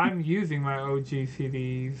 Well, no, I'm using my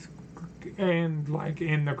OGCDs and like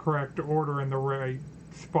in the correct order in the right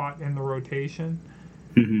spot in the rotation.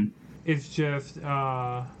 Mm-hmm. It's just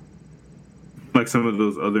like some of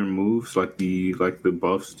those other moves, like the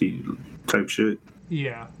buffs type shit.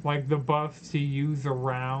 Yeah, like the buffs to use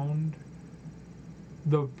around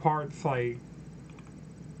the parts, like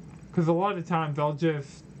because a lot of times I'll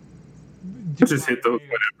just hit those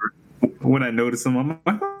whenever. When I notice them, I'm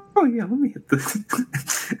like, oh yeah, let me hit this.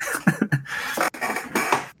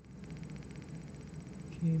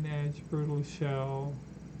 Keen Edge, Brutal Shell,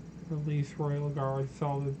 Release Royal Guard,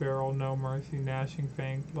 Solid Barrel, No Mercy, Gnashing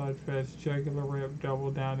Fang, Bloodfest, Jugular Rip,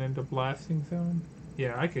 Double Down into Blasting Zone.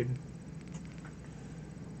 Yeah, I could.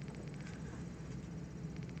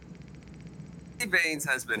 Veins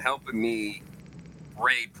has been helping me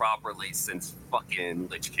raid properly since fucking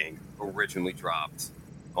Lich King originally dropped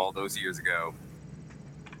all those years ago.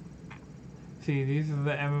 See, these are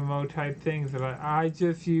the MMO type things that I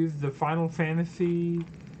just use the Final Fantasy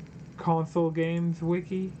console games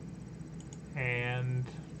wiki and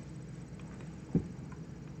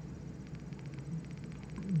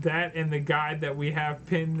that and the guide that we have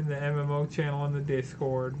pinned in the MMO channel on the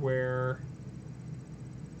Discord where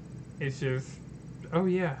it's just, oh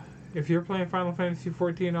yeah, if you're playing Final Fantasy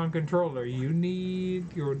 14 on controller, you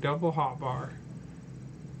need your double hotbar.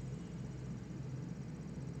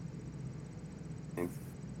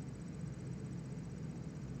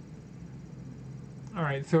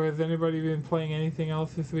 Alright, so has anybody been playing anything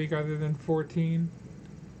else this week other than 14?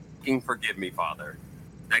 King, forgive me, Father.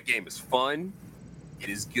 That game is fun. It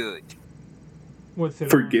is good. What's it?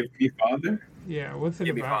 Forgive Me, Father? Yeah, what's it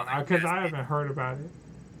Forgive Me, about? Father. Because Yes. I haven't heard about it.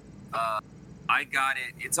 I got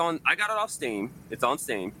it. I got it off Steam. It's on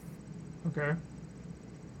Steam. Okay.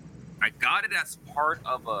 I got it as part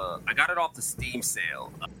of I got it off the Steam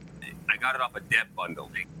sale. I got it off a dev bundle.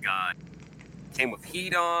 Came with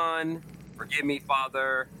Heat On, Forgive Me,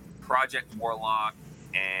 Father, Project Warlock,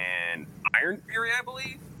 and Iron Fury, I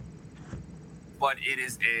believe. But it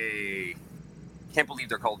is can't believe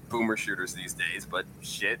they're called boomer shooters these days, but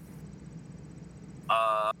shit.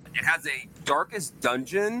 It has a Darkest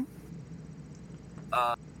Dungeon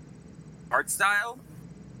art style,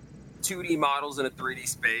 2D models in a 3D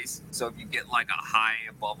space. So if you get like a high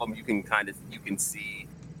above them, you can see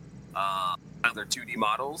other 2D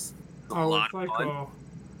models. It's a lot it's like of fun. a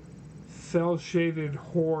cel-shaded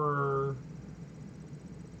horror.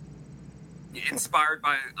 Inspired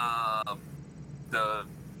by the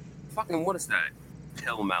fucking, what is that?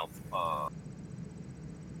 Hellmouth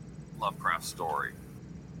Lovecraft story.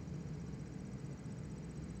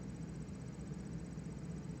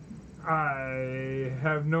 I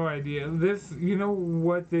have no idea. You know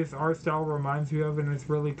what this art style reminds me of, and it's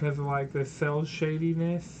really because of like the cel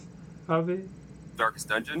shadiness of it. Darkest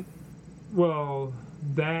Dungeon? Well,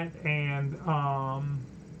 that and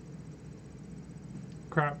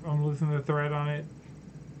crap, I'm losing the thread on it.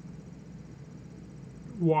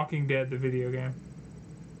 Walking Dead, the video game.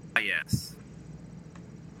 Yes.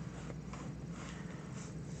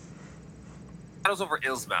 Shadows over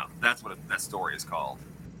Innsmouth. That's what that story is called.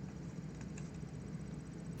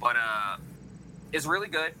 But it's really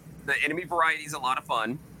good. The enemy variety is a lot of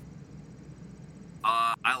fun.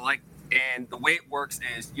 I like, and the way it works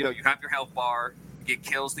is, you have your health bar, you get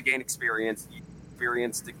kills to gain experience,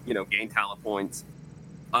 to gain talent points.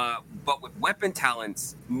 But with weapon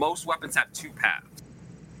talents, most weapons have 2 paths,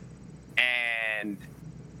 and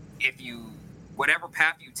whatever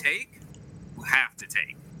path you take, you have to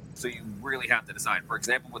take. So you really have to decide. For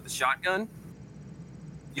example, with the shotgun,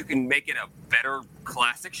 you can make it a better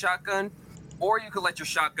classic shotgun, or you could let your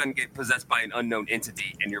shotgun get possessed by an unknown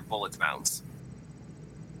entity and your bullets bounce.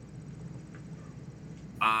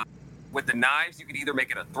 With the knives, you could either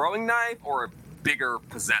make it a throwing knife or a bigger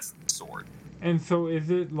possessed sword. And so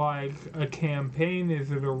is it like a campaign?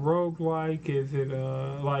 Is it a roguelike? Is it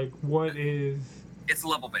what is... It's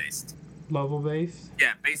level-based. Level-based?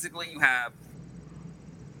 Yeah, basically you have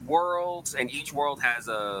worlds, and each world has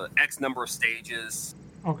a X number of stages.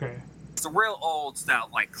 Okay. It's a real old style,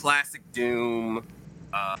 like classic Doom.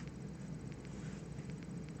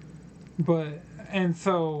 And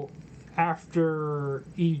so after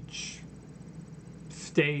each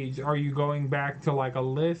stage, are you going back to like a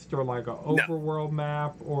list or like an overworld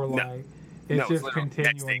map, or like it's just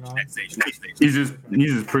continuing on? Next stage. You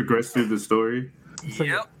just progress through the story. So,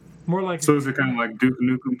 Yep. More like... So is it kind of like Duke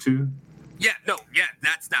Nukem 2? Yeah,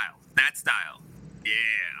 that style. Yeah.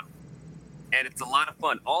 And it's a lot of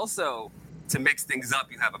fun. Also, to mix things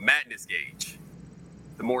up, you have a madness gauge.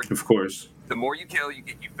 Of course. The more you kill, you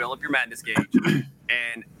fill up your madness gauge.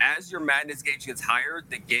 And as your madness gauge gets higher,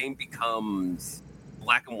 the game becomes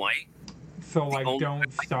black and white. So like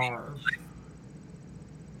don't starve.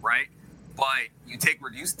 Right? But you take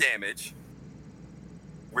reduced damage,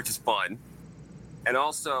 which is fun. And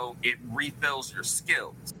also, it refills your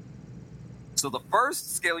skills. So the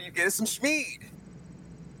first skill you get is some Schmied.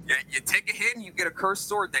 You take a hit and you get a cursed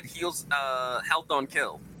sword that heals health on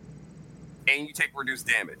kill. And you take reduced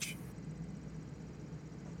damage.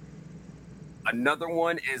 Another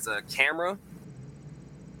one is a camera.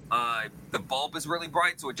 The bulb is really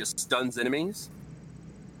bright, so it just stuns enemies.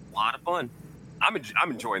 A lot of fun. I'm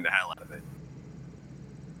enjoying the hell out of it.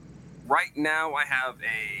 Right now, I have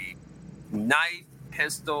a knife,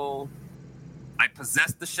 pistol. I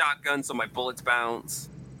possess the shotgun, so my bullets bounce.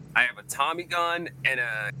 I have a Tommy gun and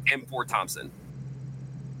a M4 Thompson.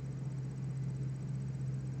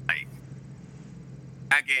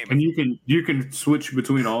 That game. And you can switch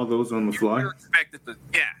between all those on the fly. You're expected to,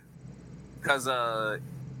 yeah, because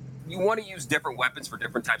you want to use different weapons for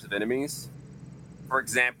different types of enemies. For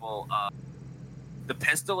example, the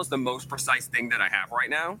pistol is the most precise thing that I have right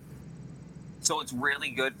now. So it's really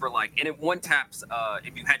good for and it one taps,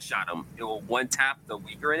 if you headshot them, it will one tap the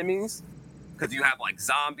weaker enemies. Because you have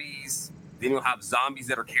zombies, then you'll have zombies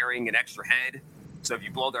that are carrying an extra head. So if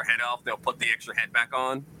you blow their head off, they'll put the extra head back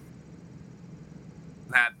on.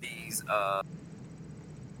 You have these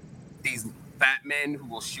fat men who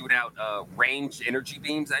will shoot out ranged energy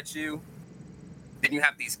beams at you. Then you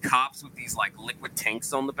have these cops with these liquid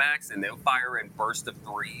tanks on the backs, and they'll fire in bursts of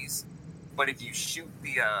 3s. But if you shoot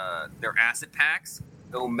their acid packs,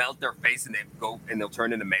 it'll melt their face and they'll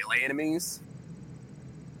turn into melee enemies.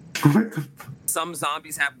 Some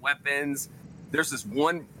zombies have weapons. There's this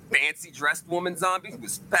one fancy dressed woman zombie who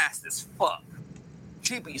is fast as fuck.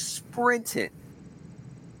 She be sprinting.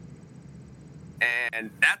 And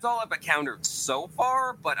that's all I've encountered so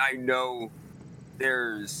far, but I know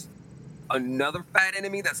there's another fat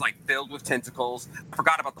enemy that's like filled with tentacles. I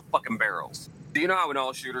forgot about the fucking barrels. Do you know how in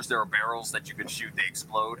all shooters there are barrels that you can shoot, they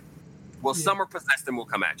explode? Well, Yeah. some are possessed and will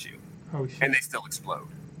come at you. Oh shit. And they still explode.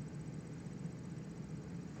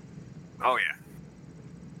 Oh yeah.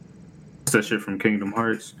 It's that shit from Kingdom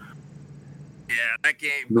Hearts. Yeah, that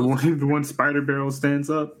game. The one spider barrel stands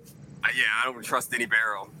up. Yeah, I don't trust any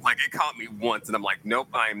barrel. Like, it caught me once, and I'm like, nope,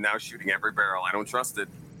 I am now shooting every barrel. I don't trust it.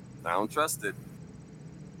 I don't trust it.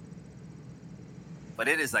 But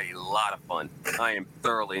it is a lot of fun. I am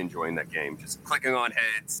thoroughly enjoying that game. Just clicking on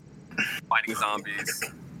heads, fighting zombies,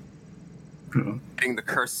 Yeah. getting the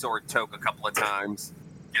cursed sword toke a couple of times,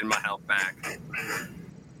 getting my health back,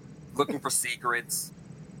 looking for secrets.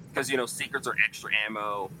 Because, secrets are extra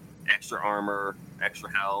ammo, extra armor,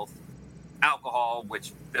 extra health. Alcohol,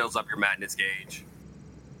 which fills up your madness gauge.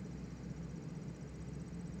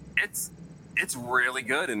 It's really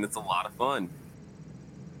good and it's a lot of fun.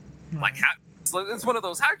 Like, it's one of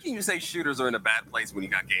those. How can you say shooters are in a bad place when you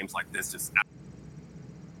got games like this? Just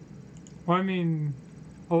Well, I mean,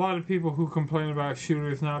 a lot of people who complain about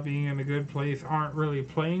shooters not being in a good place aren't really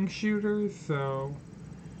playing shooters, so.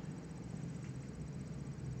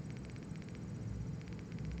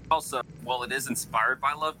 also, while it is inspired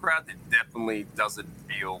by Lovecraft, it definitely doesn't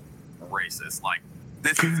feel racist. Like,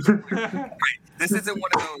 this is right. This isn't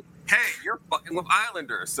one of those. Hey, you're fucking with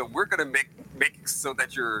Islanders, so we're gonna make it so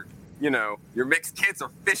that your mixed kids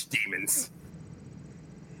are fish demons.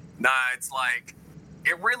 Nah, it's like,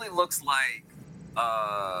 it really looks like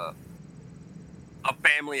a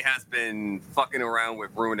family has been fucking around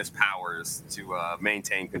with ruinous powers to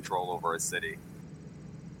maintain control over a city.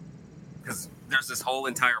 Because there's this whole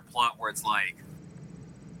entire plot where it's like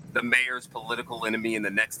the mayor's political enemy in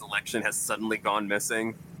the next election has suddenly gone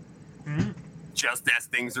missing. Mm-hmm. Just as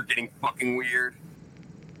things are getting fucking weird.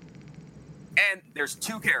 And there's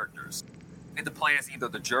two characters. You get to play as either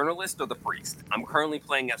the journalist or the priest. I'm currently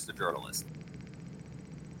playing as the journalist.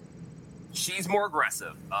 She's more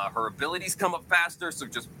aggressive. Her abilities come up faster, so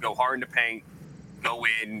just go hard in the paint, go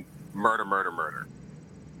in, murder, murder, murder.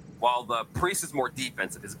 While the priest is more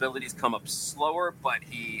defensive. His abilities come up slower, but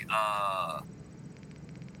he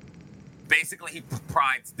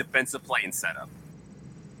provides defensive play and setup.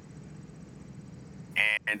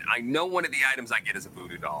 And I know one of the items I get is a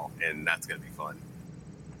voodoo doll, and that's gonna be fun.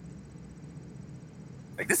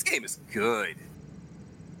 Like, this game is good.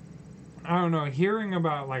 I don't know, hearing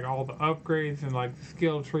about like all the upgrades and like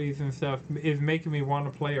skill trees and stuff is making me want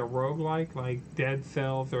to play a roguelike like Dead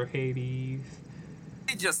Cells or Hades.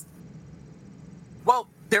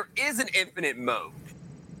 There is an infinite mode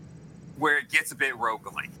where it gets a bit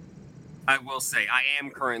roguelike. I will say, I am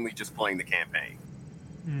currently just playing the campaign.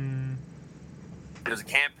 Mm. There's a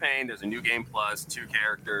campaign, there's a new game plus, 2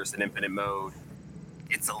 characters, an infinite mode.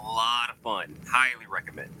 It's a lot of fun. Highly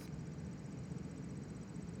recommend.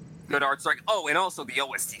 Good art strike. Oh, and also the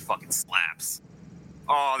OST fucking slaps.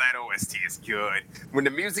 Oh, that OST is good. When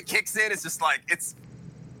the music kicks in, it's just like,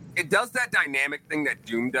 it does that dynamic thing that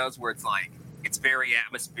Doom does where it's like, it's very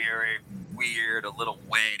atmospheric, weird, a little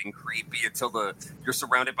wet and creepy until you're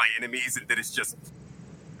surrounded by enemies, and then it's just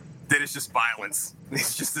violence.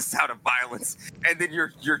 It's just the sound of violence, and then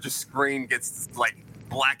your screen gets like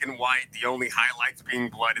black and white. The only highlights being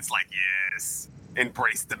blood. It's like, yes,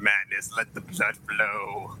 embrace the madness, let the blood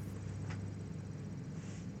flow.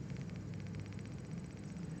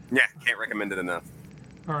 Yeah, can't recommend it enough.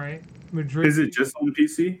 All right, Madrid. Is it just on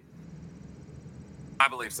PC? I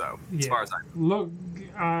believe so, as far as I know. Look,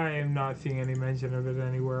 I am not seeing any mention of it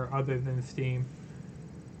anywhere other than Steam.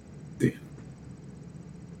 Yeah.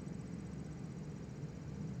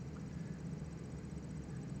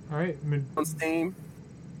 All right, On Steam,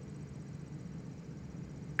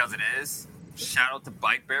 because it is. Shout out to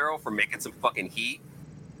Bite Barrel for making some fucking heat.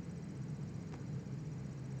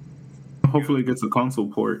 Hopefully it gets a console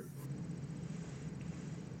port.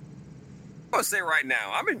 I'm gonna say right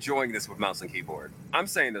now, I'm enjoying this with mouse and keyboard. I'm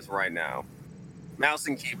saying this right now. Mouse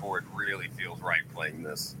and keyboard really feels right playing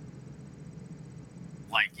this.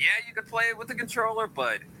 Like, yeah, you could play it with the controller,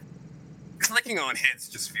 but clicking on hits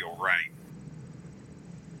just feel right.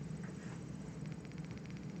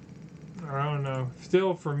 I don't know.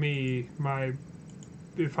 Still, for me,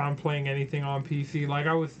 if I'm playing anything on PC, like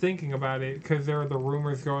I was thinking about it because there are the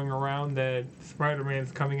rumors going around that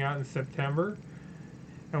Spider-Man's coming out in September,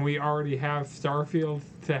 and we already have Starfield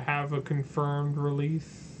to have a confirmed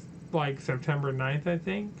release, like September 9th, I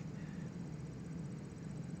think.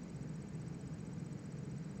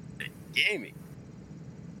 Gaming.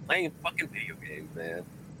 Playing fucking video games, man.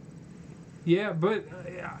 Yeah, but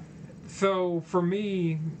so for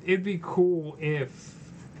me, it'd be cool if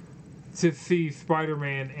to see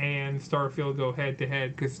Spider-Man and Starfield go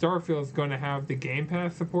head-to-head, because Starfield's going to have the Game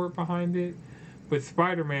Pass support behind it, but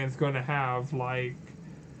Spider-Man's going to have, like,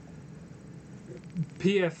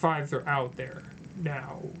 PS5s are out there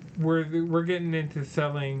now. We're getting into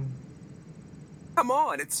selling... Come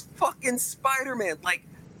on, it's fucking Spider-Man. Like,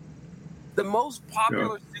 the most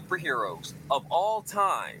popular superheroes of all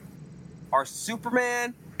time are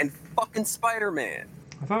Superman and fucking Spider-Man.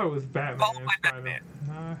 I thought it was Batman. Followed by Batman.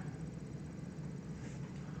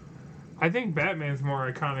 I think Batman's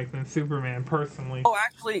more iconic than Superman, personally. Oh,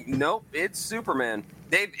 actually, nope. It's Superman.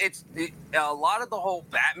 A lot of the whole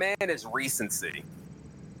Batman is recency,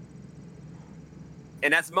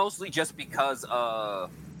 and that's mostly just because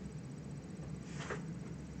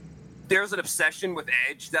there's an obsession with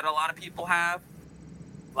edge that a lot of people have.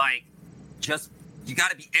 Like, you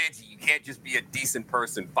got to be edgy. You can't just be a decent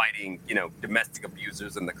person fighting, domestic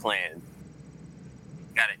abusers in the Klan.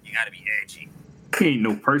 You got to be edgy. He ain't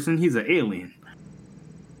no person. He's an alien.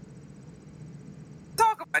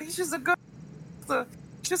 Talk about it. He's just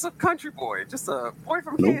just a country boy. Just a boy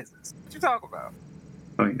from Kansas. What you talking about?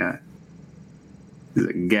 Like that. He's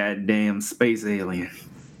a goddamn space alien.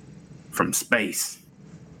 From space.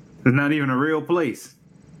 It's not even a real place.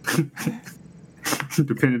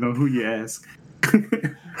 Depending on who you ask.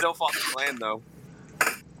 Still fought the Klan, though.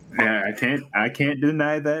 Yeah, I can't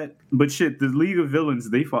deny that. But shit, the League of Villains,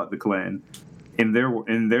 they fought the Klan. In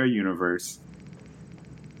their universe.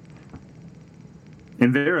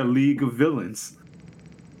 And they're a League of Villains.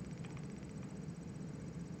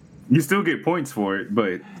 You still get points for it,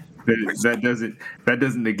 but that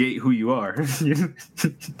doesn't negate who you are.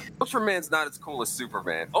 Ultraman's not as cool as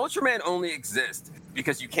Superman. Ultraman only exists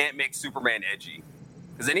because you can't make Superman edgy.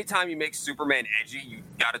 Because anytime you make Superman edgy, you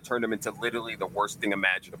gotta turn him into literally the worst thing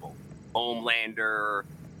imaginable. Homelander,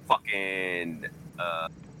 fucking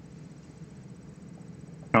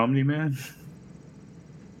Omni-Man?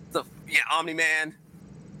 Omni-Man.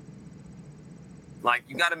 Like,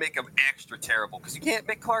 you gotta make him extra terrible because you can't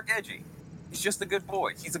make Clark edgy. He's just a good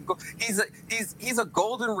boy. He's a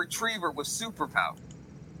golden retriever with superpower.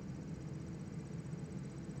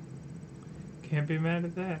 Can't be mad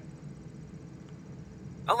at that.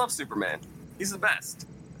 I love Superman. He's the best.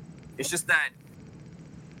 It's just that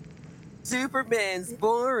Superman's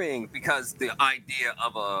boring because the idea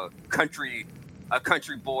of a country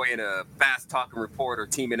boy and a fast-talking reporter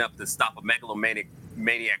teaming up to stop a megalomaniac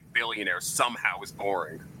billionaire somehow is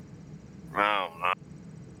boring. I don't know.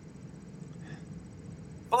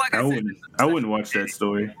 But like I wouldn't watch that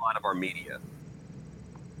story. A lot of our media.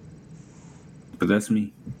 But that's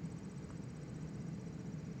me.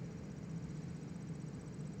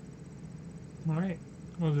 All right.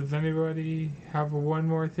 Well, does anybody have one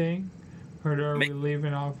more thing? Or are we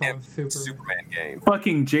leaving off on Superman game?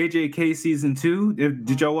 Fucking JJK Season 2?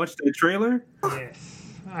 Did y'all watch the trailer? Yes,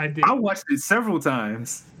 I did. I watched it several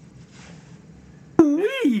times.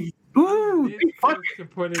 Ooh,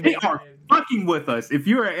 they are fucking with us. If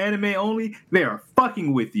you're an anime only, they are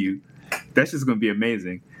fucking with you. That's just gonna be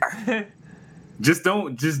amazing. Just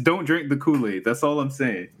don't drink the Kool-Aid. That's all I'm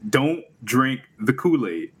saying. Don't drink the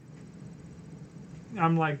Kool-Aid.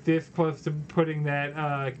 I'm like this close to putting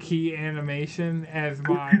that key animation as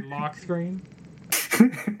my lock screen.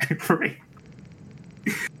 Right.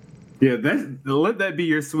 Yeah, let that be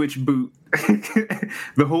your Switch boot.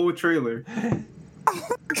 The whole trailer.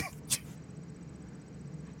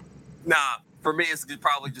 Nah, for me, it's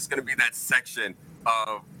probably just gonna be that section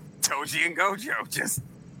of Toji and Gojo. Just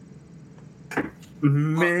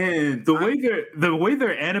man, the way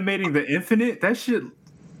they're animating the Infinite, that shit.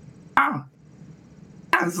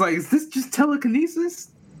 I was like, is this just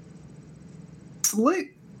telekinesis?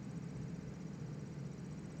 Slick.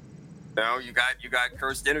 No, you got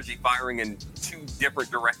cursed energy firing in two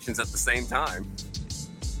different directions at the same time,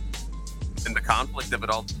 and the conflict of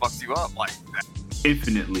it all fucks you up like that.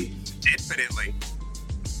 Infinitely.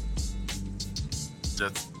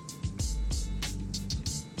 Just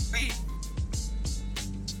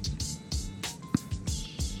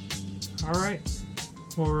all right.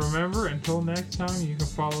 Well, remember, until next time, you can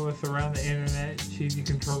follow us around the internet,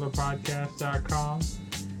 cheesycontrollerpodcast.com.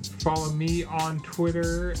 Follow me on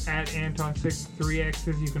Twitter at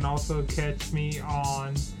Anton63X's. You can also catch me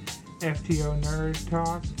on FTO Nerd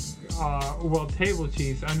Talk. Table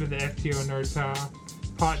Cheese under the FTO Nerd Talk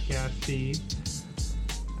podcast feed.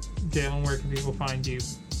 Jalen, where can people find you?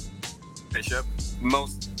 Bishop.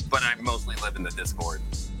 But I mostly live in the Discord.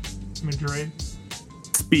 Madrid.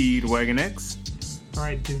 Speedwagon X.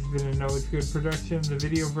 Alright, this has been a Know It's Good production. The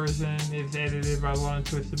video version is edited by Lauren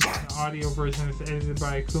Twisted. The audio version is edited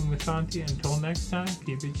by Akuma Santi. Until next time,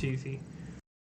 keep it cheesy.